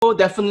So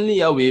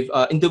definitely with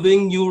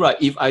interviewing you, right,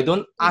 if I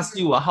don't ask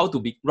you how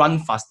to run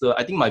faster,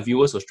 I think my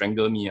viewers will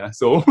strangle me.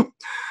 So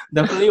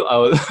definitely I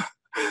will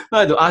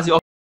like to ask you.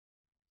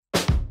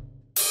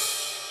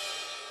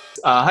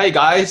 Hi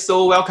guys,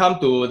 so welcome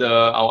to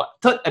our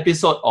third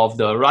episode of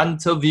the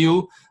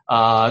Runterview.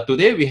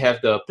 Today we have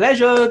the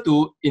pleasure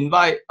to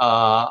invite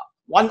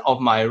one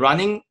of my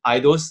running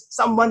idols,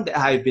 someone that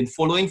I've been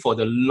following for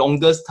the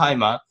longest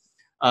time.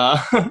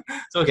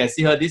 So you can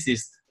see her. This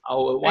is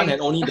our one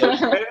and only,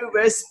 the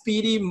very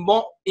speedy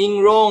Mok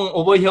Ying Rong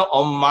over here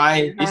on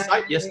my this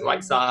side, yes,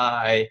 right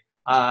side.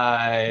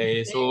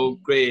 Hi, so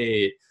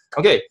great.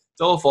 Okay,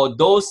 so for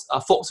those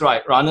folks,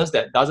 right, runners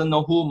that doesn't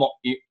know who Mok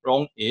Ying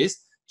Rong is,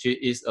 she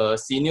is a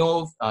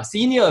senior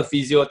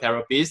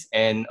physiotherapist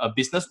and a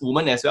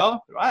businesswoman as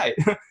well, right?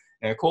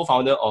 And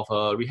co-founder of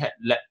a rehab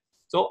lab.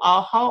 So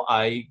how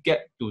I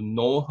get to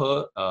know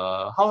her,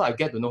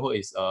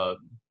 is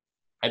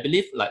I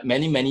believe like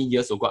many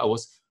years ago, I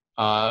was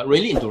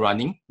really into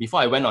running.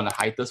 Before I went on a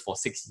hiatus for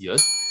 6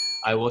 years,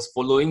 I was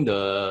following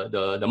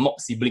the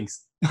Mok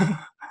siblings.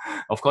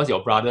 Of course,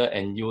 your brother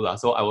and you lah.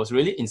 So I was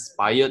really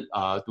inspired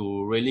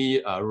to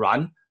really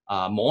run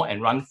more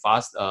and run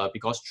fast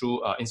because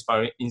through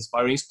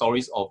inspiring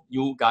stories of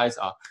you guys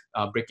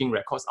breaking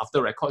records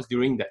after records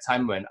during that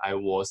time when I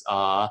was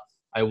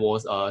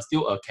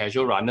still a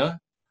casual runner.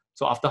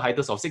 So after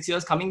hiatus of 6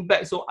 years coming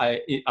back, so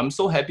I'm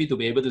so happy to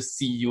be able to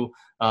see you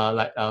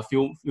like a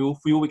few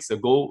weeks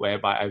ago,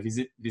 whereby I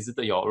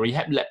visited your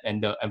rehab lab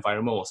and the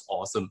environment was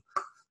awesome.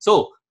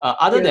 So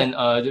other than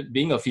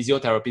being a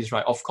physiotherapist,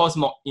 right? Of course,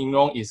 Mok Ying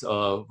Rong is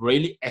a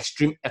really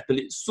extreme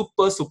athlete,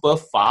 super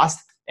fast,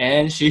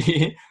 and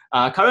she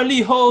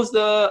currently holds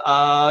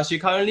she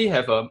currently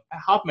have a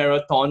half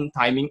marathon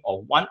timing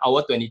of 1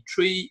 hour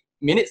 23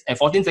 minutes and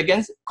 14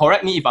 seconds.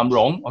 Correct me if I'm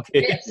wrong.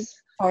 Okay. Yes,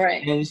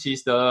 correct. And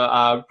she's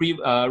the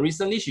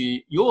recently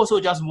you also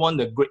just won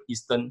the Great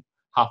Eastern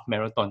Half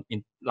Marathon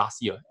in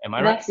last year. Am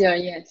I right? Last year,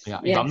 yes. Yeah.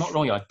 Yes. If I'm not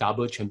wrong, you're a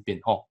double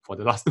champion for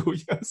the last 2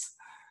 years,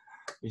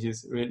 which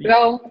is really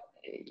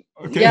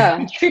okay.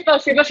 Yeah, triple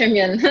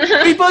champion.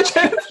 Triple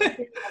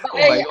champion.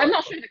 But I'm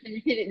not sure if I can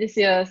repeat it this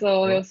year,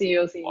 so we'll see.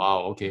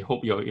 Wow. Okay.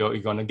 Hope you're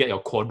gonna get your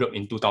quadruple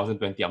in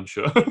 2020. I'm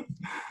sure.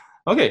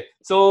 Okay,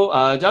 so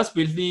just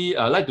briefly,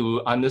 I'd like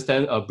to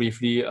understand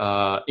briefly,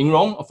 Ying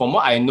Rong, from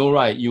what I know,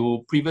 right,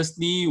 you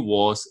previously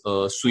was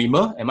a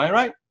swimmer, am I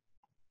right?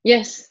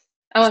 Yes,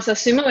 I was a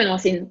swimmer when I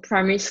was in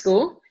primary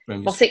school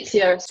for 6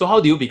 years. So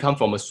how do you become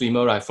from a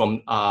swimmer, right,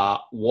 from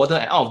water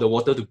and out of the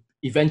water to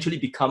eventually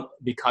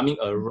becoming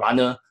a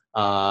runner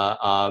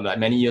like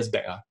many years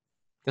back?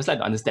 Just like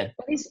to understand.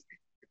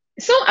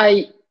 So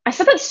I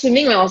started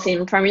swimming when I was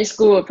in primary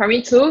school,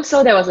 primary 2.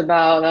 So that was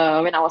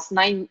about when I was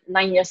nine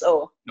years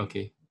old.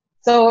 Okay.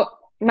 So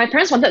my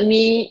parents wanted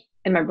me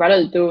and my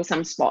brother to do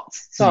some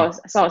sports. So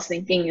I was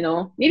thinking,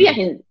 maybe I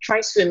can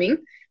try swimming.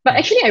 But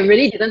actually, I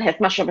really didn't have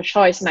much of a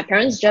choice. My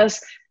parents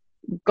just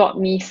got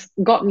me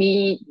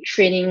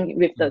training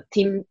with the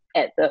team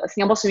at the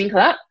Singapore Swimming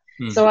Club.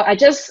 So I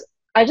just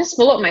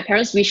followed my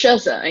parents'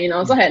 wishes, so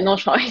I had no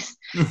choice.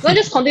 So I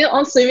just continued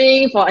on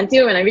swimming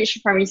until when I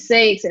reached primary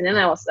 6, and then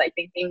I was like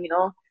thinking,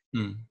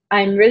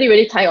 I'm really,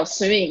 really tired of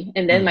swimming.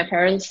 And then my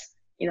parents,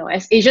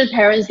 as Asian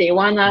parents, they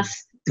want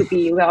us to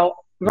be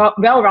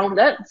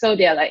well-rounded. So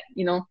they're like,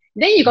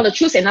 then you got to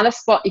choose another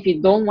sport if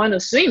you don't want to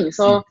swim.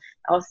 So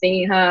I was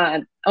thinking,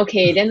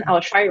 okay, then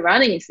I'll try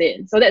running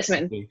instead. So that's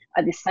when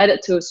I decided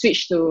to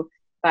switch to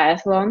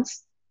biathlons.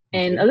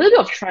 And a little bit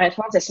of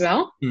triathlons as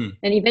well. And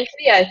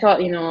eventually I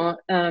thought,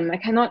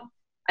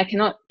 I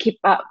cannot keep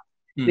up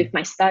with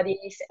my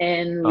studies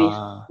and with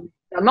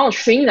the amount of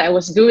training that I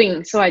was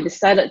doing. So I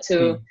decided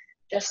to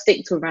just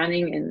stick to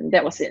running, and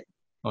that was it.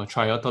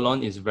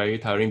 Triathlon is very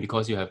tiring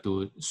because you have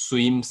to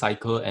swim,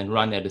 cycle, and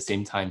run at the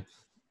same time.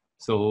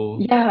 So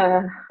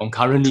yeah,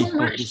 concurrently, too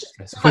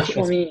much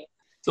for me.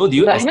 So do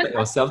you expect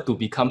yourself to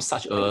become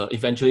such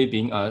eventually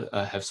being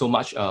have so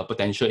much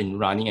potential in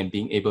running and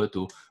being able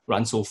to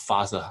run so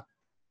fast?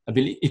 I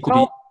believe it could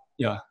be,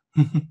 yeah.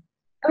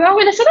 Well,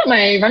 when I started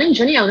my running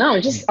journey, I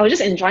was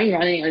just enjoying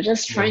running. I was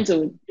just trying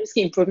to just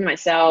keep improving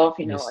myself,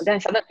 Then I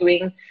started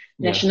doing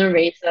national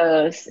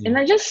races, and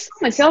I just saw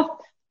myself,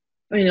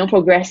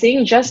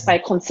 progressing just by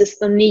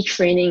consistently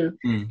training.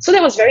 So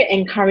that was very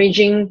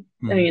encouraging,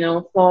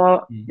 that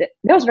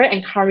was very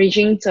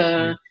encouraging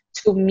to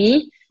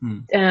me.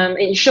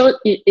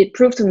 It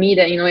proved to me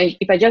that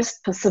if I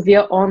just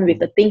persevere on with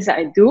the things that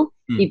I do,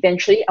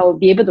 eventually I will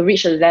be able to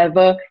reach a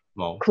level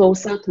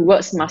closer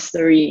towards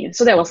mastery.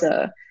 So that was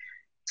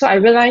so I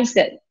realized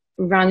that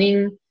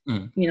running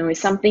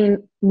is something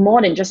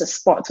more than just a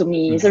sport to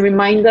me. It's a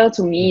reminder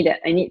to me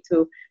that I need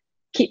to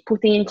keep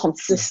putting in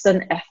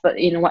consistent effort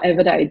in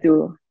whatever that I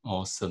do.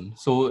 Awesome.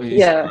 So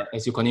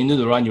as you continue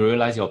to run, you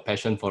realize your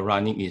passion for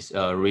running is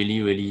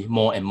really, really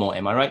more and more.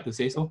 Am I right to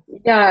say so?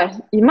 Yeah,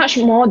 much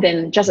more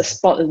than just a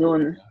sport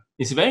alone.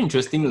 It's very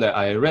interesting that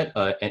I read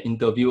an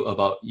interview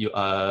about you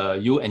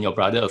and your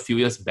brother a few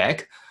years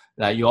back.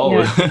 Like you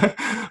all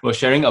were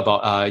sharing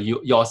about you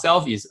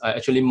yourself is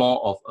actually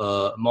more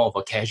of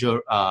a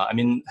casual,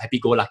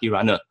 happy-go-lucky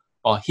runner,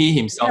 or he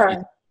himself is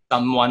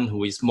someone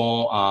who is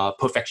more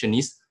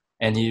perfectionist,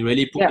 and he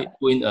really put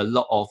in a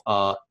lot of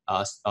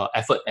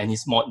effort, and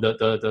he's more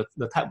the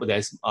type that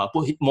is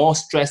put more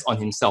stress on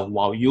himself,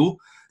 while you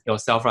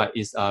yourself, right,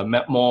 is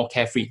more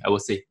carefree, I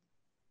would say.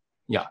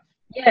 Yeah.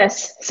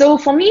 Yes. So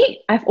for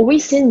me, I've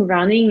always seen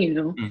running, you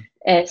know,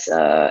 as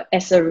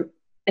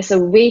a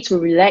way to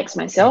relax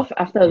myself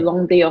after a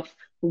long day of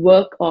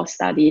work or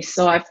studies.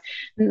 So I've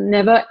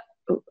never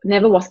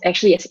was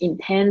actually as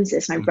intense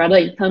as my brother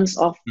in terms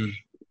of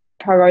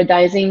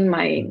prioritizing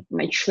my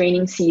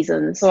training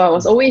season. So I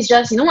was always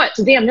just, you know what,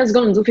 today I'm just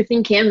going to do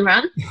 15 km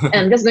run, and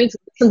I'm just going to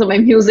listen to my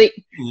music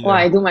while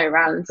I do my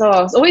run. So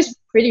I was always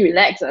pretty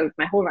relaxed with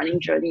my whole running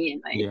journey,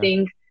 and I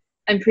think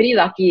I'm pretty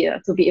lucky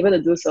to be able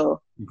to do so.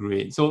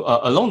 Great. So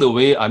along the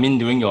way, I mean,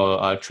 during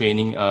your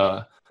training,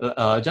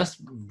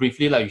 just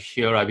briefly, like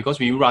here, right? Because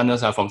we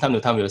runners from time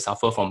to time we will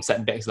suffer from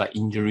setbacks like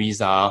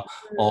injuries, or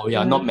we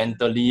are not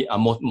mentally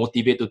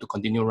motivated to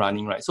continue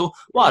running, right? So,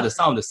 what are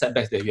some of the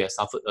setbacks that you have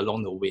suffered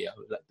along the way? I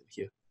would like to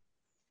hear.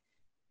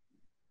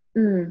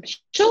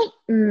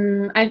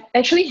 I've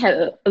actually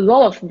had a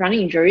lot of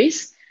running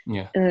injuries.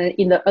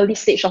 In the early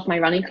stage of my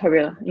running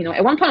career. You know,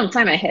 at one point in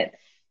time, I had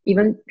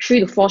even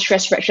 3 to 4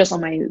 stress fractures on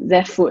my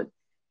left foot.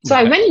 So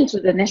I went into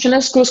the National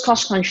Schools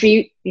Cross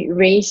Country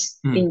race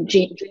in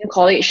junior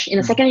college, in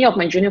the second year of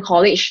my junior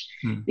college,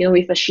 you know,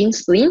 with a shin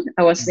splint.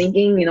 I was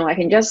thinking, you know,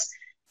 it's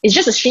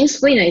just a shin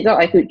splint, and I thought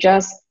I could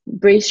just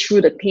brace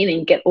through the pain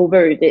and get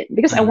over with it,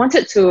 because I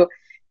wanted to,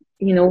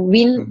 you know,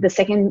 win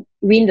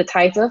the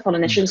title for the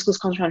National Schools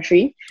Cross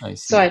Country.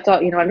 So I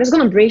thought, you know, I'm just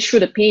going to brace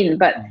through the pain.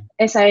 But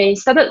as I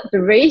started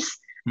the race,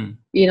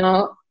 you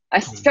know,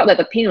 I felt that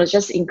the pain was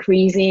just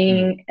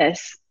increasing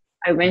as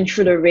I went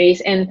through the race.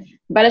 And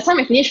by the time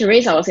I finished the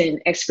race, I was in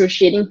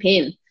excruciating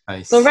pain.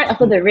 So right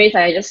after the race,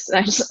 I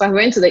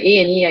went to the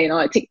A&E. You know,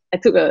 I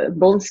took a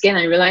bone scan,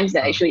 and I realized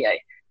that actually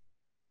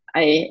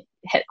I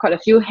had quite a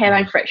few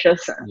hairline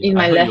fractures in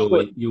my left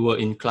foot. You were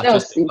in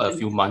clutches for a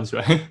few months,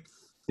 right?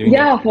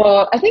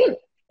 For I think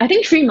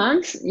 3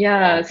 months.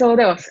 So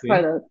that was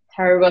quite a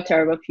terrible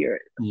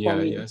period for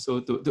me.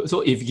 So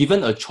if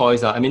given a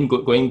choice, I mean,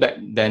 going back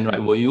then,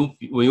 right, will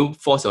you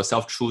force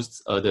yourself through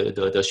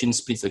the shin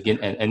splits again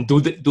and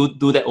do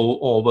that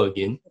all over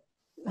again?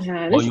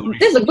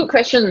 This is a good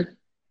question,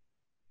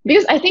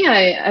 because I think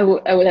I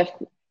would have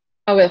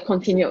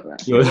continued.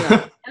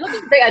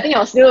 Looking back, I think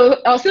I'll still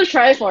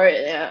try for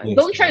it.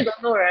 Don't try,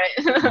 don't know,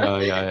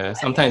 right?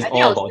 Sometimes it's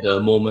all about the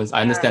moments.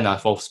 I understand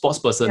that for sports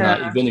person,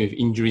 even with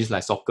injuries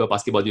like soccer,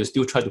 basketball, you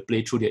still try to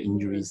play through their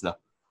injuries.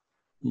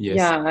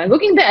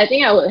 Looking back, I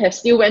think I would have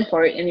still went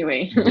for it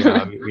anyway.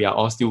 We are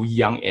all still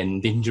young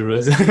and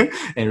dangerous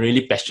and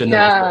really passionate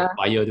about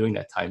fire during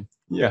that time.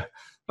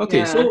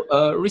 Okay, so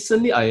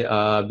recently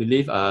I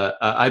believe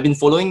I've been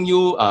following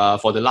you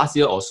for the last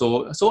year or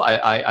so. So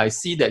I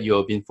see that you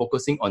have been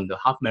focusing on the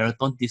half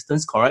marathon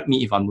distance. Correct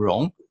me if I'm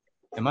wrong.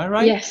 Am I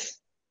right?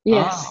 Yes.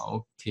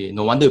 Okay.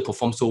 No wonder you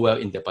perform so well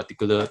in that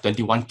particular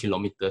 21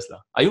 kilometers.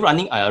 Are you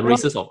running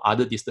races of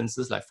other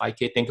distances like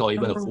 5K, 10K, or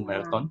even a full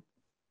marathon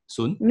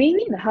soon?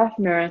 Mainly the half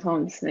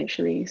marathons,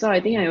 actually. So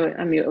I think I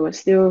will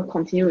still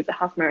continue with the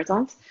half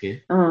marathons.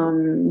 Okay.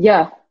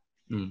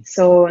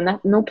 So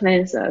no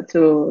plans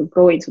to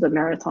go into the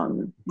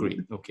marathon.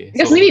 Great. Okay.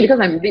 Because maybe because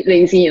I'm a bit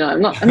lazy, you know,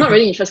 I'm not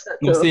really interested.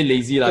 Don't say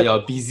lazy, you're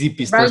a busy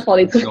business. Run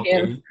 42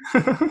 km.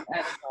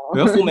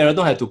 Well, full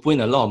marathon have to put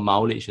in a lot of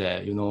mileage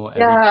there, you know.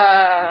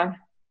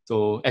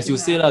 So as you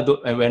say,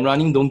 when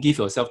running, don't give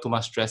yourself too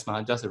much stress,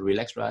 man. Just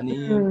relax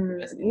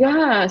running.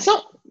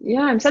 So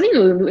I'm starting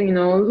to, you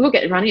know, look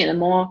at running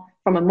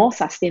from a more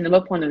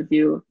sustainable point of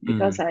view,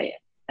 because I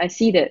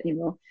see that, you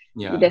know,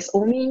 there's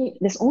only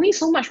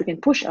so much we can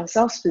push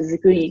ourselves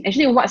physically.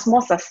 Actually, what's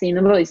more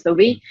sustainable is the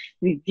way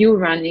we view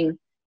running,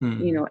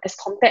 you know, as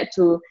compared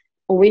to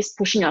always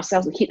pushing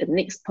ourselves to hit the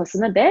next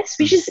personal best,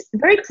 which is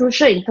very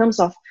crucial in terms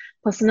of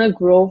personal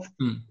growth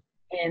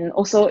and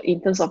also in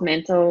terms of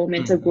mental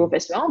growth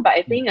as well. But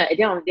I think at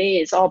the end of the day,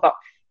 it's all about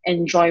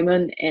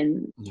enjoyment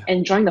and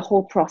enjoying the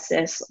whole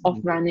process of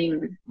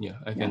running.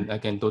 I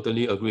can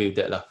totally agree with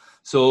that.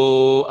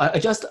 So I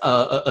just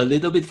a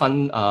little bit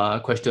fun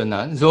question.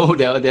 So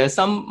there are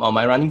some of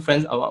my running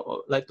friends I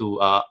would like to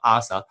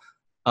ask.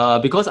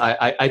 Because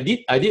I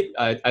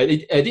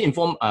did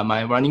inform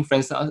my running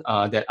friends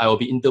that I will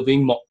be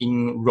interviewing Mok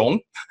Ying Rong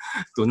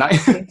tonight.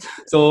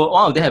 So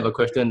one of them have a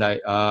question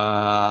like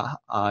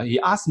he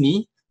asked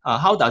me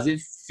how does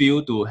it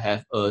feel to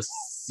have a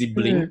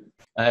sibling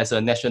as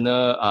a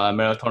national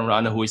marathon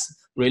runner who is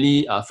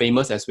really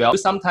famous as well.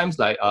 Sometimes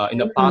like in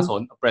the past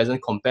or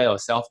present compare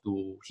yourself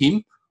to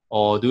him,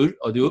 or do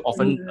you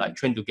often like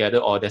train together,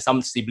 or there's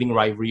some sibling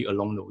rivalry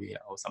along the way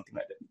or something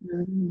like that?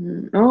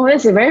 Oh,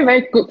 that's a very,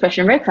 very good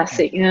question. Very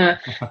classic.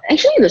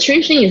 Actually, the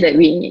strange thing is that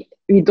we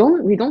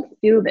don't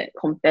feel that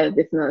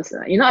competitiveness.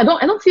 You know, I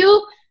don't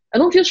feel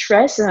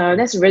stressed.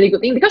 That's a really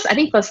good thing, because I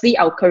think firstly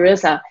our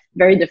careers are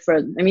very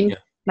different. I mean,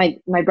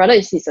 my brother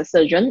is a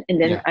surgeon, and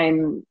then Yeah.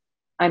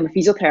 I'm a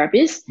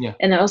physiotherapist, Yeah.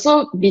 and I'm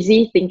also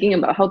busy thinking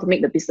about how to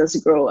make the business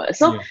grow.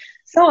 So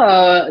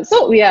Yeah.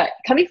 so we are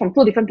coming from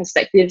two different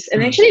perspectives,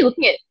 and actually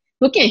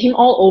looking at him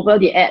all over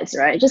the ads,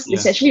 right? Just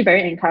it's Yeah. actually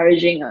very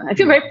encouraging. I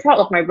feel very proud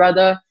of my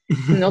brother,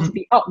 to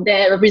be out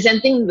there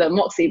representing the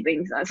Mok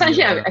siblings. So actually,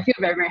 Yeah. I feel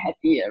very very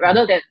happy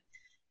rather than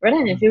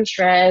feel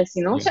stressed.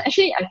 Yeah. So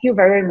actually, I feel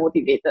very very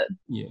motivated.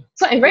 Yeah.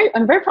 So I'm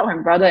very proud of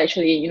my brother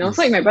actually. So if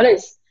Yes. my brother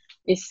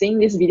is seeing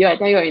this video, I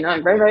tell you,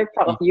 I'm very very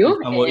proud of If you.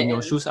 I were in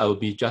your And shoes, I would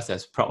be just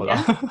as proud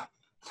lah.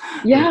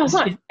 yeah, yeah.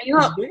 So It's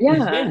very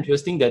yeah,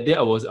 interesting that day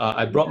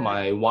I brought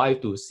my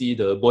wife to see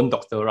the bone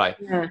doctor, right?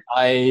 yeah.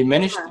 I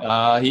managed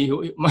he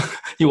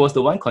he was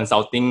the one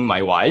consulting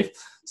my wife.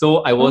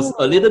 So I was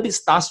a little Oh. bit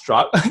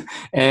starstruck,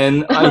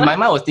 and in my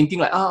mind I was thinking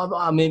like,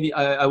 maybe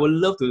I would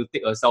love to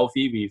take a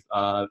selfie with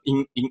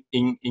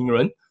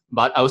Ingren,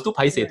 but I was too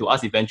paiseh to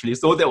ask eventually.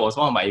 So that was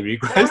one of my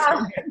regrets.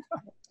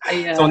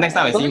 So next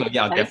time I see him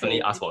again, I'll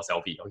definitely ask for a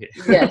selfie. Okay.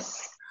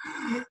 Yes.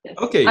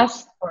 Okay.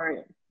 Ask for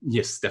it.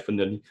 Yes,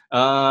 definitely.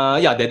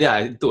 Yeah, that day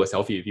I took a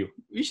selfie with you,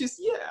 which is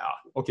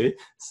okay.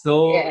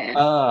 So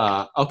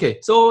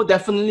okay, so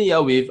definitely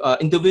with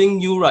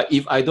interviewing you, right?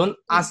 If I don't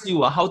ask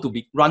you how to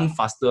run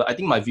faster, I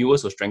think my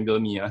viewers will strangle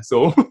me.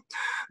 So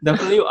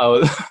definitely I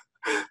will.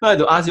 Now I have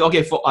to ask you.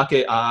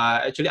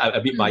 Actually I'm a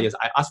bit biased.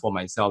 I asked for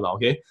myself,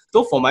 okay.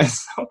 So for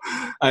myself,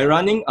 I'm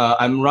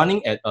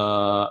running at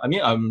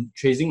I'm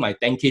chasing my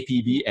 10K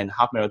PB and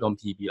half marathon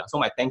PB. So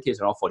my 10K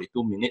is around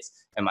 42 minutes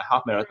and my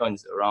half marathon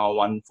is around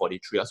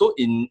 1:43. So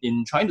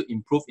in trying to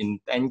improve in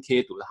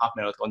 10K to the half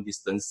marathon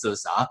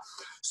distances,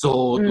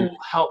 so to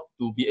help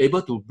to be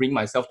able to bring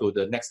myself to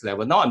the next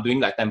level. Now I'm doing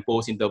like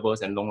tempos,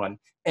 intervals, and long run.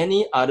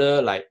 Any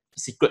other like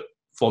secret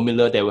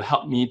formula that will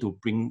help me to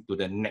bring to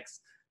the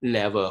next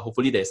level?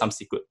 Hopefully there's some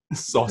secret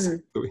sauce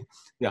to it.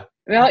 Yeah.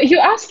 Well, if you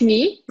ask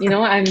me,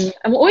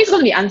 I'm always going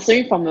to be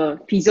answering from a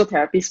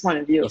physiotherapist point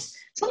of view. Yes.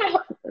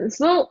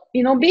 So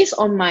based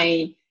on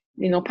my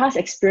past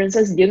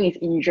experiences dealing with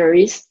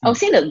injuries, I would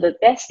say that the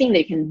best thing that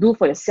you can do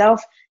for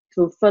yourself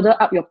to further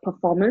up your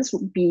performance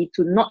would be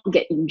to not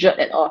get injured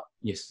at all.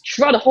 Yes.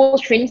 Throughout the whole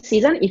training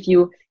season, if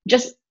you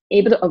just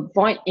able to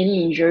avoid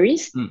any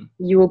injuries,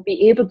 you will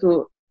be able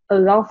to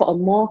allow for a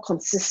more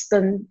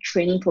consistent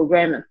training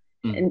program.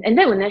 And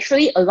that will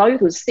naturally allow you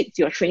to stick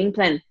to your training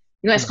plan.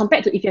 As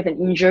compared to if you have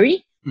an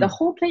injury, the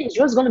whole plan is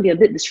just going to be a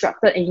bit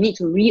disrupted and you need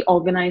to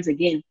reorganize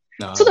again.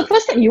 So the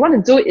first thing you want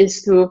to do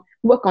is to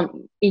work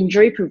on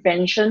injury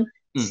prevention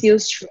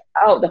skills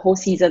throughout the whole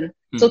season.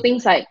 So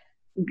things like,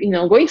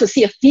 going to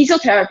see a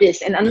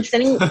physiotherapist and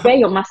understanding where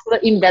your muscular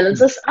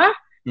imbalances are,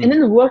 and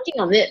then working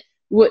on it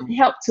would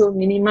help to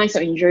minimize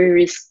your injury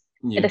risk.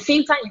 At the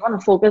same time, you want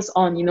to focus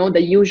on,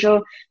 the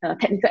usual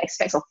technical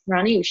aspects of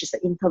running, which is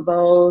the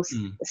intervals,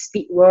 the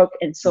speed work,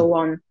 and so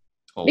on.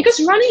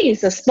 Because running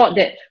is a sport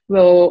that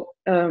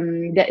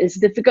that is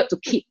difficult to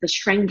keep the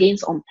strength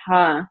gains on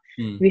par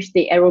with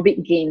the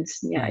aerobic gains.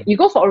 You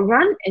go for a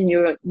run and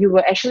you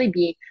will actually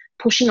be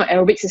pushing your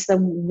aerobic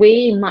system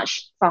way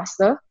much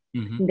faster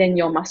than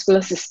your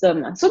muscular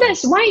system. So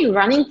that's why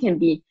running can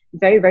be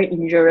very, very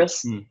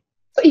injurious.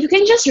 So if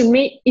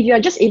you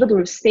are just able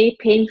to stay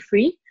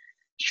pain-free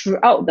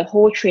throughout the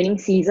whole training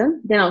season,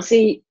 then I'll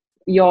say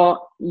you're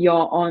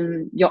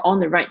on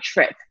the right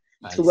track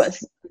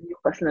towards your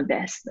personal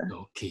best.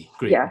 Okay,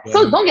 great. Yeah.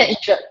 So don't get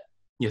injured.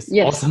 Yes.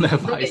 Awesome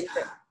advice.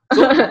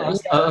 So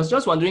I was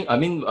just wondering.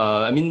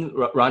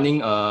 Running,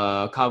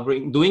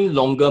 doing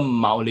longer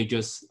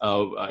mileages,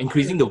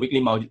 increasing the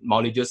weekly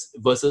mileages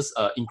versus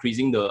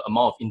increasing the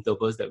amount of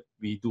intervals that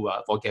we do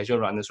for casual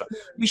runners, right?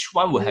 Which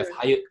one will have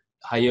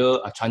higher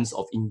chance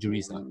of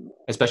injuries,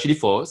 especially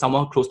for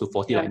someone close to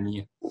 40 like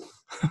me?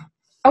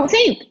 I would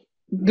say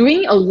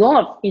doing a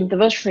lot of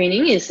interval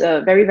training is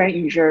very, very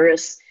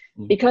injurious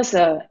because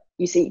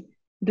you see,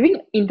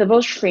 doing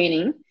interval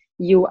training,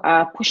 you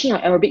are pushing your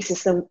aerobic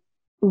system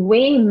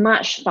way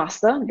much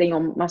faster than your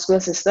muscular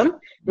system.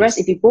 Whereas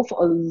if you go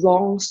for a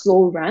long,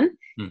 slow run,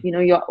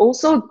 you're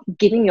also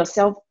giving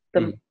yourself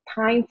the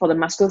time for the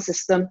muscular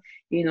system,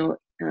 in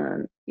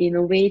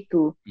a way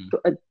to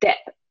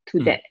adapt to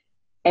that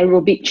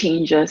aerobic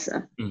changes.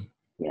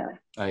 Yeah.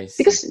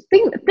 Because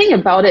think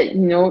about it,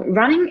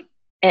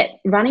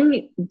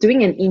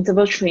 doing an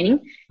interval training,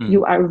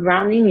 you are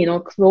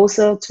running,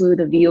 closer to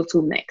the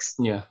VO2 max.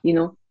 Yeah.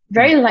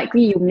 Very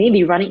likely you may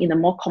be running in a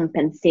more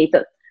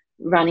compensated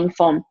running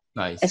form.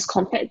 As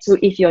compared to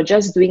if you're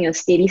just doing a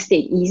steady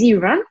state easy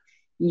run,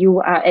 you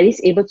are at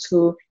least able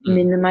to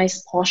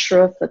minimize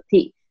postural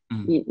fatigue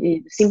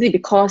simply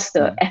because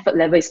the effort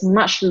level is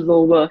much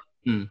lower.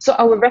 So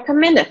I would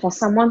recommend that for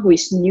someone who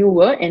is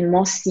newer and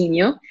more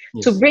senior,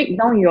 to break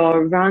down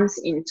your runs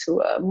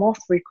into more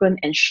frequent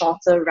and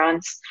shorter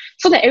runs,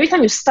 so that every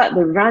time you start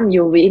the run,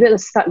 you'll be able to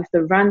start with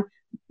the run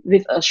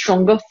with a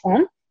stronger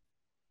form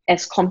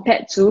as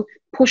compared to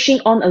pushing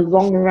on a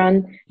long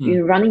run,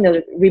 running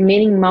the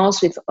remaining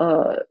miles with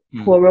a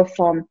poorer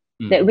form.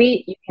 That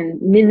way you can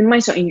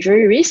minimize your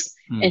injury risk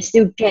and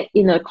still get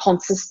in a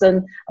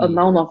consistent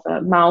amount of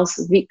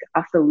miles week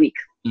after week.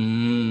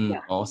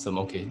 Yeah. Awesome.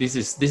 Okay, this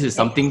is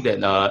something that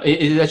it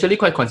is actually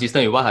quite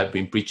consistent with what I've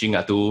been preaching.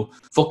 To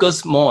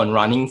focus more on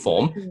running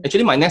form.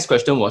 Actually, my next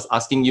question was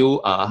asking you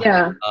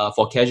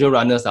for casual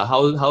runners.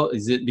 How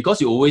is it,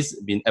 because you always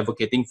been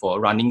advocating for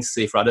running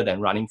safe rather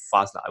than running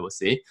fast, I would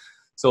say.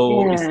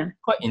 So it's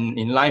quite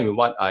in line with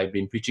what I've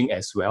been preaching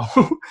as well.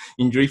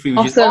 Injury free,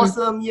 which is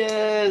awesome.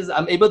 Yes,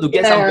 I'm able to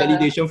get some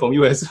validation from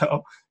you as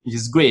well, which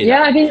is great.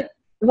 Yeah, I mean,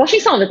 watching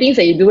some of the things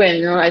that you do,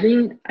 and I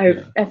think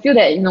I feel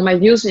that my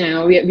views,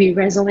 we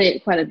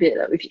resonate quite a bit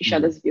with each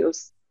other's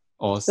views.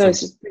 Awesome.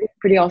 So it's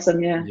pretty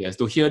awesome, yeah. Yes,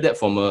 to hear that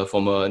from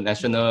a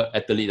national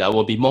athlete, that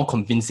will be more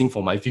convincing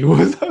for my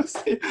viewers.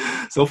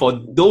 So for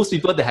those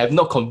people that have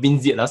not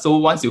convinced yet, so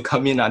once you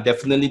come in,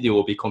 definitely they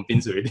will be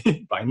convinced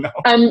already by now.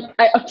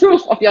 I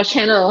approve of your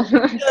channel.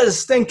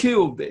 Yes, thank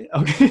you.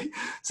 Okay,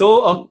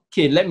 so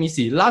let me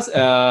see. Last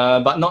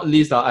but not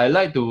least, I'd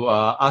like to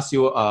ask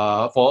you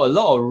for a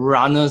lot of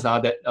runners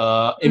that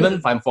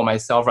even for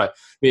myself, right,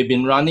 we've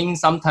been running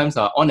sometimes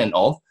on and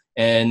off,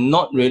 and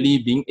not really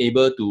being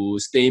able to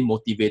stay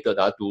motivated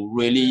to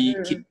really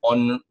keep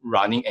on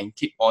running and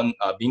keep on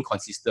being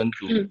consistent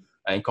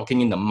and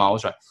clocking in the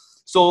miles, right?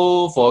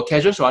 So for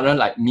casual runners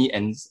like me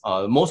and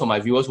most of my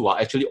viewers who are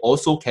actually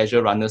also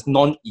casual runners,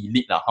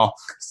 non-elite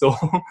so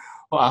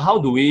how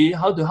do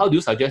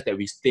you suggest that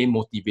we stay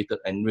motivated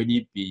and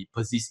really be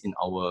persist in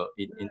our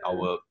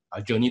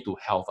journey to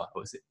health? I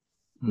would say.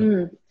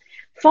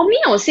 For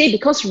me, I would say,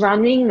 because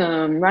running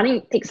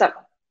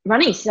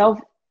itself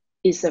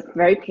is a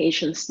very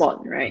patient sport,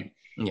 right?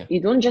 Yeah. You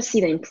don't just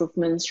see the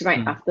improvements right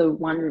after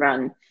one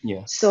run.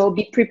 Yeah. So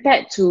be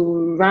prepared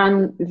to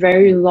run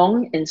very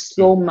long and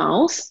slow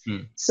miles.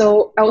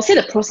 So I would say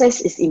the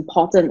process is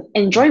important.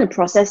 Enjoying the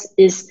process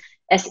is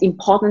as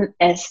important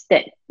as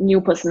that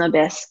new personal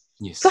best.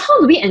 Yes. So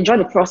how do we enjoy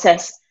the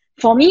process?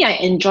 For me, I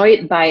enjoy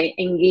it by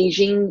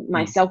engaging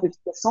myself with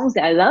the songs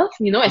that I love.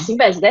 As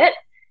simple as that.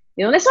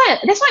 That's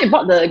why I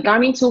bought the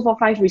Garmin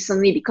 245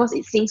 recently, because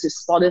it syncs with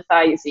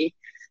Spotify, you see.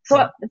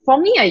 So for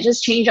me, I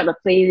just change up the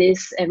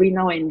playlist every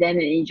now and then,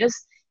 and it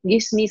just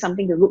gives me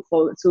something to look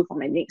forward to for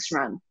my next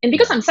run. And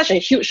because I'm such a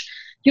huge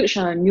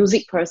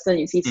music person,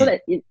 you see, so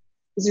that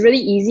it's really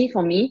easy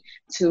for me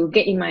to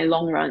get in my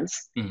long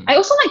runs. I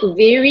also like to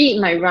vary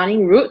my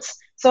running routes,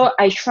 so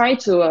I try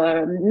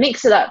to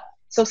mix it up.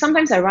 So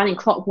sometimes I run in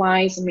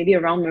clockwise, maybe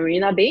around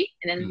Marina Bay,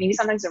 and then maybe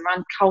sometimes I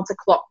run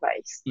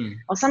counterclockwise,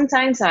 or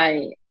sometimes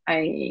I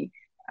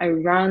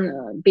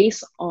run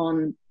based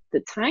on the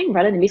time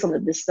rather than based on the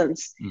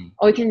distance,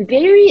 or you can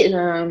vary it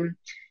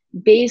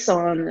based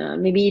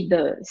on maybe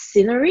the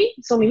scenery.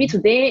 So maybe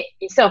today,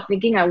 instead of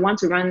thinking I want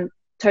to run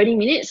 30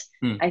 minutes,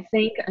 I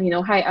think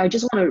I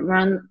just want to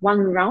run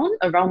one round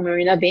around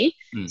Marina Bay.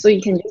 So you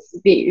can just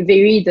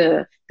vary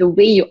the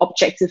way you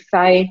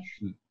objectify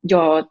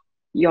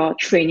your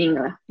training.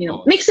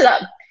 Mix it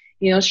up.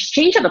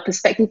 Change up the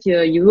perspective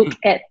you look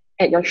at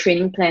your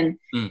training plan.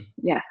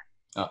 Yeah.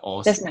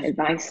 Awesome. That's my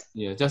advice.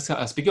 Yeah, just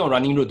speaking of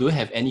running route, do you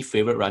have any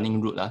favorite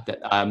running route that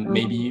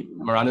maybe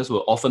runners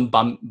will often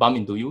bump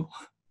into you?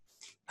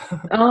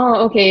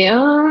 Oh, okay.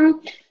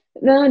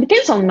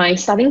 Depends on my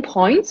starting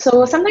point.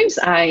 So sometimes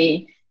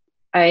I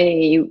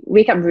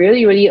wake up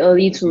really, really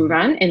early to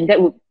run, and that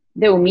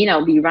will mean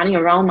I'll be running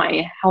around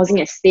my housing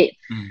estate.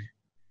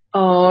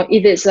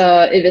 If it's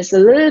a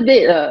little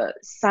bit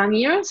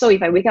sunnier, so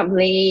if I wake up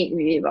late,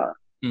 maybe about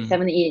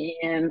 7, 8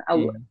 a.m., I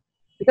would,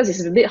 because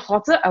it's a bit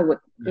hotter, I would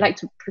like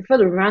to prefer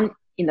to run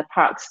in the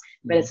parks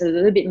where there's a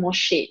little bit more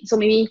shade. So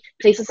maybe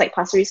places like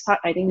Pasir Ris Park,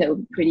 I think that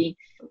would be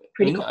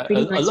pretty nice. A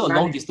lot of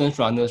long distance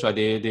runners, right?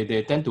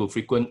 They tend to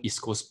frequent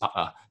East Coast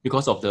Park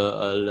because of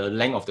the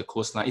length of the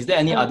coastline. Is there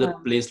any other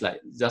place like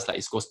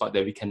East Coast Park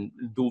that we can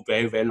do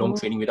very, very long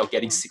training without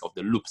getting sick of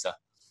the loops?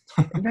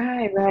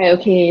 Right.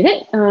 Okay.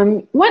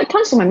 That what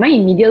comes to my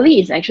mind immediately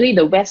is actually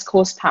the West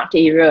Coast Park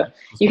area.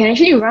 You can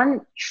actually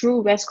run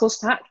through West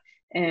Coast Park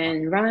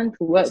and run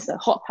towards the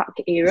Hort Park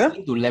area.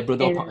 To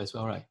Labrador Park as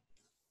well, right?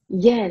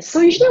 Yes. So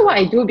usually what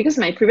I do, because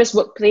my previous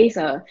workplace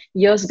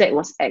years back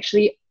was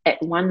actually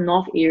at One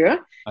North area,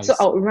 so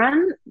I'll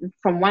run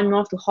from One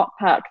North to Hort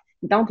Park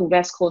down to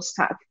West Coast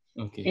Park,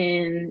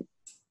 and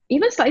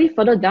even slightly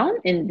further down,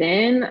 and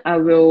then I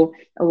will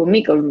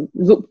make a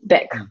loop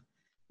back.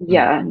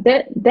 Yeah,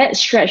 that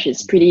stretch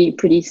is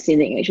pretty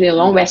scenic actually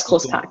along West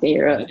Coast Park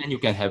area. And you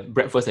can have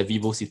breakfast at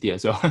Vivo City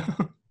as well.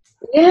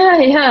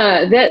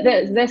 Yeah,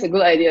 that's a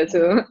good idea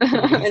too.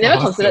 I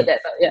never considered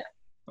that, but yeah,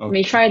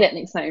 may try that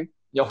next time.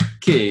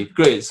 Okay,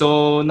 great.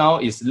 So now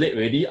it's late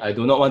already. I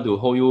do not want to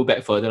hold you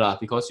back further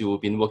because you've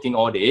been working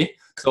all day.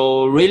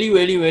 So really,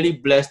 really, really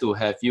blessed to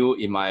have you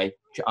in my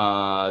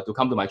to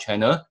come to my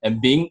channel and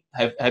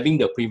having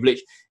the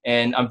privilege.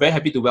 And I'm very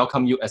happy to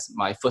welcome you as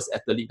my first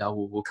athlete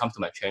who will come to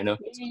my channel.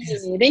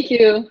 Thank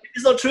you.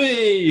 Episode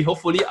 3.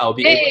 Hopefully, I'll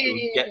be able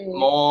to get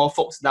more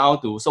folks down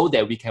so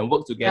that we can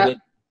work together,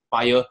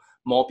 inspire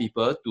more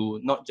people to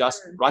not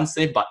just run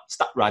safe but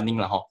start running.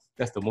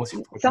 That's the most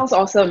important. Sounds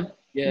awesome.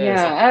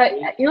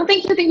 Yes.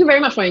 Thank you very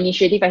much for your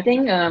initiative. I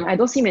think I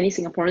don't see many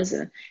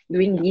Singaporeans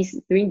doing these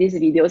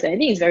videos, and I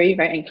think it's very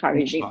very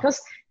encouraging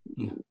because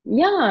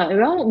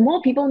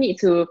more people need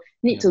to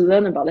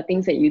learn about the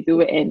things that you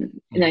do, and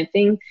I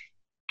think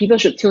people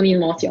should tune in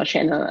more to your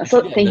channel. So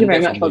Actually, thank you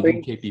very much from for the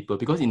doing. UK people,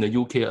 because in the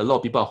UK a lot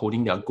of people are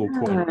holding their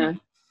GoPro. Yeah.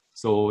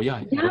 So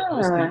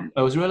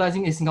I was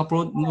realizing in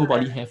Singapore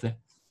nobody have it.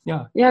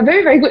 Yeah. Yeah,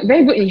 very good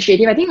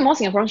initiative. I think more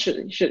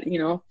Singaporeans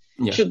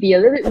should be a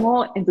little bit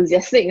more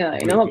enthusiastic,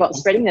 about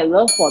spreading their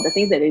love for the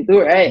things that they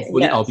do, right?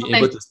 Hopefully I'll be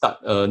able to start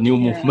a new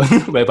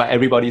movement whereby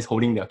everybody's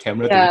holding their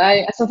camera.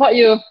 I support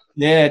you.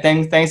 Yeah,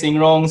 thanks Ying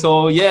Rong.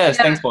 So yes,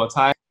 thanks for your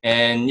time.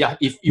 And yeah,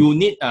 if you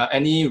need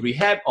any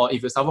rehab or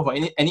if you suffer from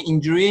any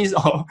injuries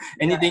or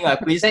anything,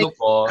 please look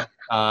for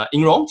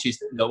Ying Rong.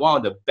 She's one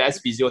of the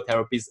best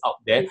physiotherapists out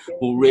there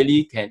who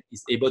really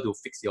is able to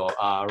fix your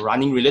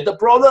running related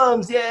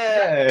problems.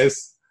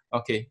 Yes.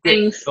 Okay,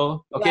 great. Thanks.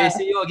 So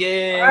see you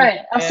again. All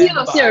right, I'll see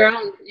you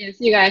around. Yeah,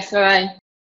 see you guys. Bye bye.